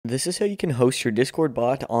This is how you can host your Discord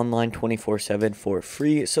bot online 24/7 for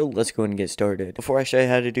free, so let's go and get started. Before I show you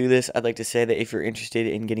how to do this, I'd like to say that if you're interested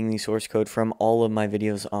in getting the source code from all of my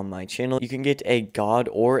videos on my channel, you can get a God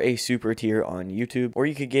or a super tier on YouTube, or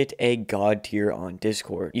you could get a God tier on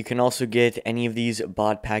Discord. You can also get any of these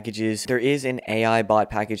bot packages. There is an AI bot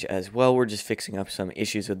package as well. We're just fixing up some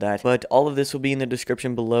issues with that, but all of this will be in the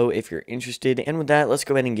description below if you're interested. And with that, let's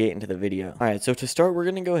go ahead and get into the video. Alright, so to start, we're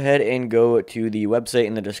going to go ahead and go to the website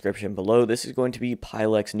in the description below. This is going to be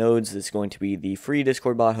Pylex Nodes. This is going to be the free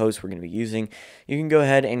Discord bot host we're going to be using. You can go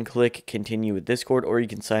ahead and click continue with Discord, or you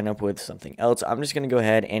can sign up with something else. I'm just going to go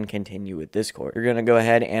ahead and continue with Discord. You're going to go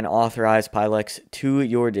ahead and authorize Pylex to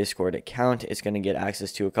your Discord account. It's going to get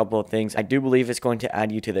access to a couple of things. I do believe it's going to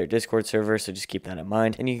add you to their Discord server, so just keep that in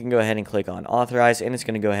mind. And you can go ahead and click on authorize, and it's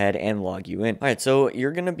going to go ahead and log you in. Alright, so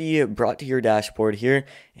you're going to be brought to your dashboard here,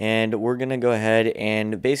 and we're going to go ahead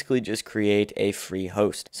and basically just create a free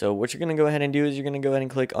host. So what you're going to go ahead and do is you're going to go ahead and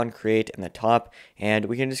click on create in the top, and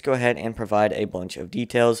we can just go ahead and provide a bunch of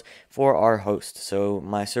details for our host. So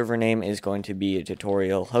my server name is going to be a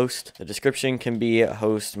tutorial host. The description can be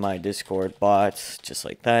host my Discord bot, just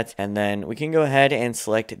like that. And then we can go ahead and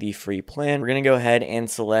select the free plan. We're going to go ahead and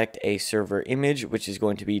select a server image, which is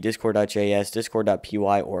going to be discord.js, discord.py,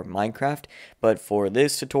 or Minecraft. But for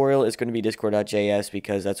this tutorial, it's going to be discord.js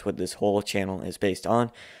because that's what this whole channel is based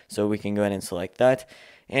on. So we can go ahead and select that.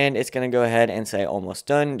 And it's going to go ahead and say almost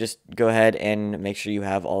done. Just go ahead and make sure you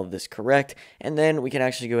have all of this correct. And then we can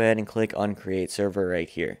actually go ahead and click on create server right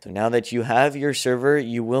here. So now that you have your server,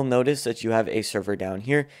 you will notice that you have a server down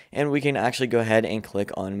here, and we can actually go ahead and click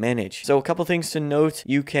on manage. So a couple things to note: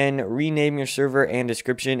 you can rename your server and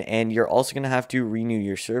description, and you're also going to have to renew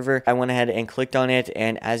your server. I went ahead and clicked on it,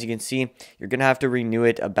 and as you can see, you're going to have to renew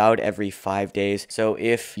it about every 5 days. So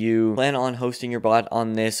if you plan on hosting your bot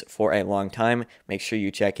on this for a long time, make sure you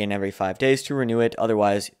check in every 5 days to renew it.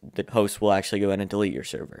 Otherwise, the host will actually go ahead and delete your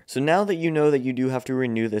server. So now that you know that you do have to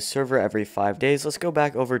renew this server every 5 days, let's go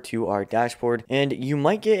back over to our dashboard, and you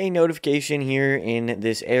might get a notification here in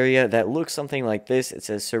this area that looks something like this. It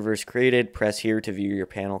says servers created. Press here to view your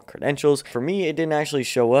panel credentials. For me, it didn't actually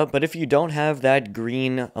show up, but if you don't have that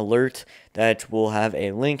green alert that will have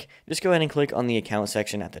a link, just go ahead and click on the account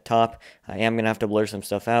section at the top. I am going to have to blur some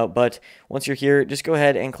stuff out, but once you're here, just go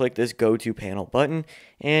ahead and click this go to panel button,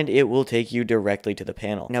 and it will take you directly to the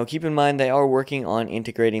panel. Now keep in mind, they are working on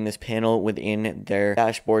integrating this panel within their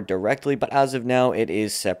dashboard directly, but as of now, it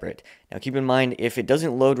is separate. Now keep in mind, if it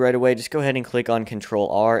doesn't load right away, just go ahead and click on Control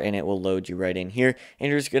R, and it will load you right in here. And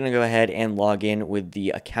you're just going to go ahead and log in with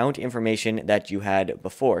the account information that you had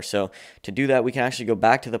before. So to do that, we can actually go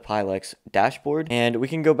back to the Pylex dashboard, and we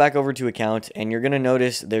can go back over to account, and you're going to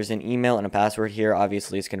notice there's an email and a password here.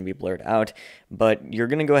 Obviously, it's going to be blurred out, but you're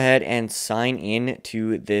going to go ahead and sign in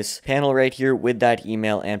to this panel right here with that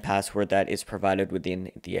email and password that is provided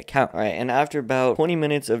within the account. All right, and after about 20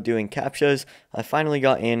 minutes of doing CAPTCHAs, I finally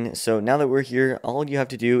got in. So now that we're here, all you have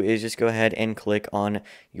to do is just go ahead and click on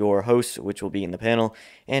your host, which will be in the panel,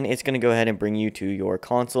 and it's going to go ahead and bring you to your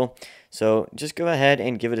console. So just go ahead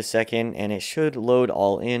and give it a second, and it should load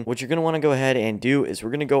all in. What you're going to want to go ahead and do is we're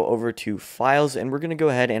going to go over to files, and we're going to go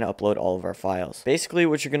ahead and upload all of our files. Basically,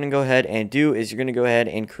 what you're going to go ahead and do is you're going to go ahead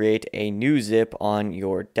and create a new zip on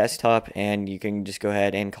your desktop, and you can just go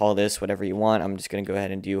ahead and call this whatever you want. I'm just going to go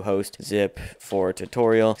ahead and do host zip for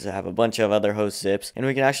tutorial because I have a bunch of other host zips, and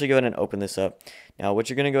we can actually go ahead and open this up. Now, what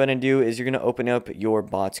you're going to go ahead and do is you're going to open up your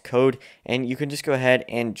bot's code, and you can just go ahead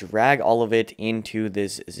and drag all of it into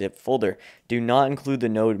this zip folder. Do not include the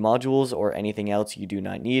node modules or anything else you do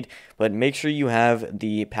not need, but make sure you have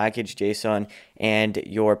the package JSON and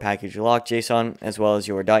your package lock JSON, as well as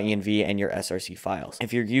your .env and your src files.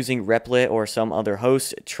 If you're using Replit or some other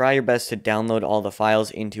host, try your best to download all the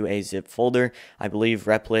files into a zip folder. I believe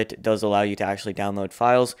Replit does allow you to actually download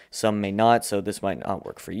files. Some may not, so this might not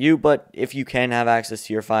work for you, but if you can have access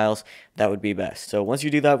to your files, that would be best. So once you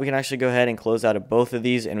do that, we can actually go ahead and close out of both of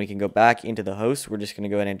these, and we can go back into the host. We're just going to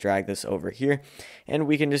go ahead and drag this over here, and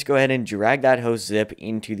we can just go ahead and drag that host zip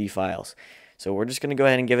into the files. So we're just going to go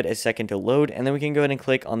ahead and give it a second to load, and then we can go ahead and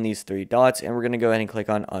click on these 3 dots, and we're going to go ahead and click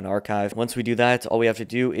on unarchive. Once we do that, all we have to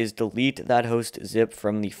do is delete that host zip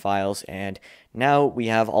from the files, and now we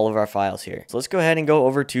have all of our files here. So let's go ahead and go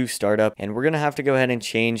over to startup, and we're going to have to go ahead and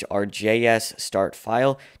change our JS start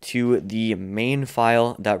file to the main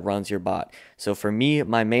file that runs your bot. So for me,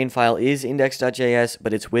 my main file is index.js,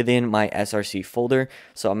 but it's within my src folder.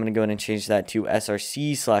 So I'm going to go ahead and change that to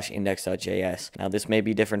src/index.js. Now this may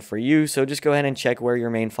be different for you, so just go go ahead and check where your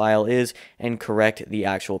main file is and correct the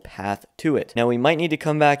actual path to it. Now we might need to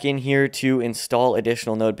come back in here to install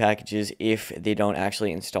additional node packages if they don't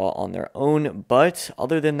actually install on their own, but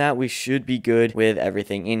other than that we should be good with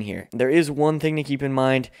everything in here. There is one thing to keep in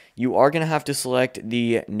mind. You are going to have to select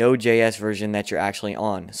the Node.js version that you're actually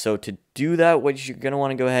on. So to do that, what you're going to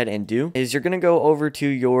want to go ahead and do is you're going to go over to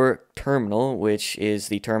your terminal, which is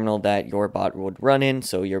the terminal that your bot would run in.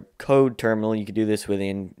 So your code terminal, you could do this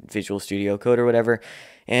within Visual Studio Code or whatever.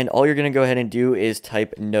 And all you're going to go ahead and do is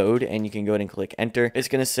type node, and you can go ahead and click enter. It's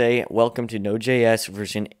going to say welcome to Node.js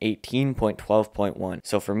version 18.12.1.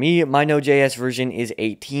 So for me, my Node.js version is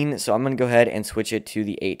 18, so I'm going to go ahead and switch it to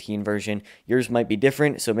the 18 version. Yours might be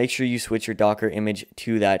different, so make sure you switch your Docker image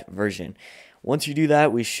to that version. Once you do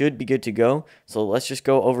that, we should be good to go. So let's just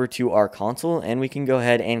go over to our console and we can go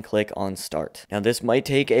ahead and click on start. Now this might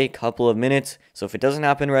take a couple of minutes, so if it doesn't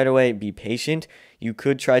happen right away, be patient. You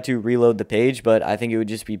could try to reload the page, but I think it would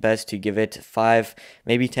just be best to give it 5,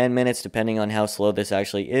 maybe 10 minutes, depending on how slow this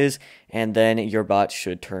actually is, and then your bot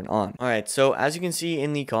should turn on. Alright, so as you can see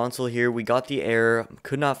in the console here, we got the error,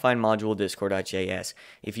 could not find module discord.js.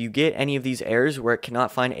 If you get any of these errors where it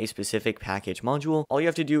cannot find a specific package module, all you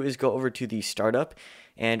have to do is go over to the startup,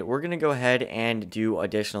 and we're going to go ahead and do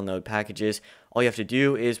additional node packages. All you have to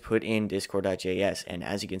do is put in discord.js, and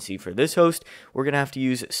as you can see for this host, we're going to have to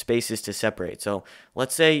use spaces to separate. So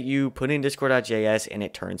let's say you put in discord.js and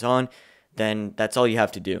it turns on, then that's all you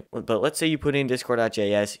have to do. But let's say you put in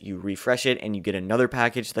discord.js, you refresh it, and you get another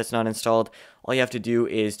package that's not installed. All you have to do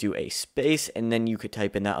is do a space, and then you could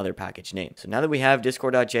type in that other package name. So now that we have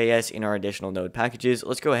discord.js in our additional node packages,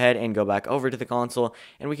 let's go ahead and go back over to the console,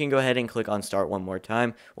 and we can go ahead and click on start one more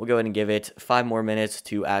time. We'll go ahead and give it 5 more minutes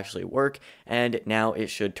to actually work, and now it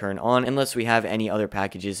should turn on unless we have any other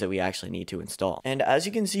packages that we actually need to install. And as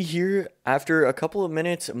you can see here, after a couple of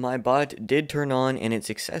minutes, my bot did turn on and it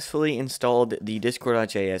successfully installed the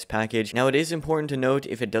discord.js package. Now it is important to note,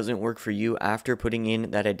 if it doesn't work for you after putting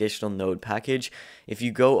in that additional node package, if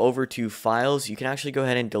you go over to files, you can actually go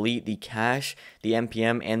ahead and delete the cache, the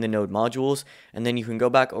npm, and the node modules, and then you can go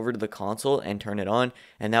back over to the console and turn it on,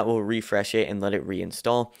 and that will refresh it and let it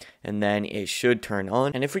reinstall, and then it should turn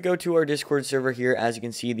on. And if we go to our Discord server here, as you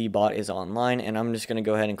can see, the bot is online, and I'm just going to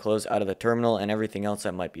go ahead and close out of the terminal and everything else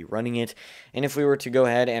that might be running it. And if we were to go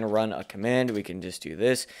ahead and run a command, we can just do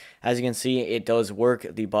this. As you can see, it does work.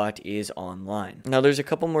 The bot is online. Now there's a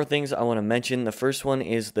couple more things I want to mention. The first one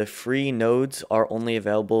is the free nodes are only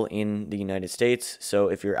available in the United States. So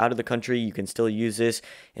if you're out of the country, you can still use this.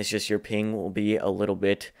 It's just your ping will be a little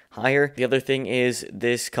bit higher. The other thing is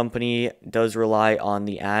this company does rely on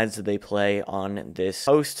the ads that they play on this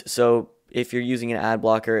host. So if you're using an ad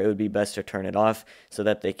blocker, it would be best to turn it off so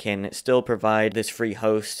that they can still provide this free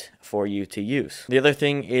host for you to use. The other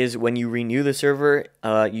thing is when you renew the server,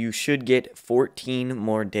 you should get 14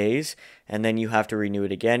 more days, and then you have to renew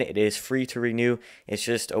it again. It is free to renew. It's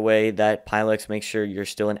just a way that Pylex makes sure you're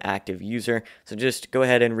still an active user. So just go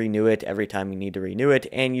ahead and renew it every time you need to renew it,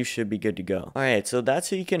 and you should be good to go. Alright, so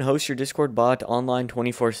that's how you can host your Discord bot online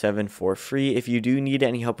 24/7 for free. If you do need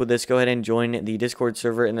any help with this, go ahead and join the Discord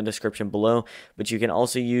server in the description below. But you can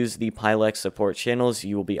also use the Pylex support channels.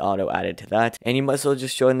 You will be auto-added to that. And you might as well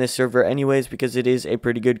just join this server anyways, because it is a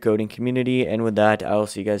pretty good coding community. And with that, I will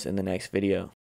see you guys in the next video.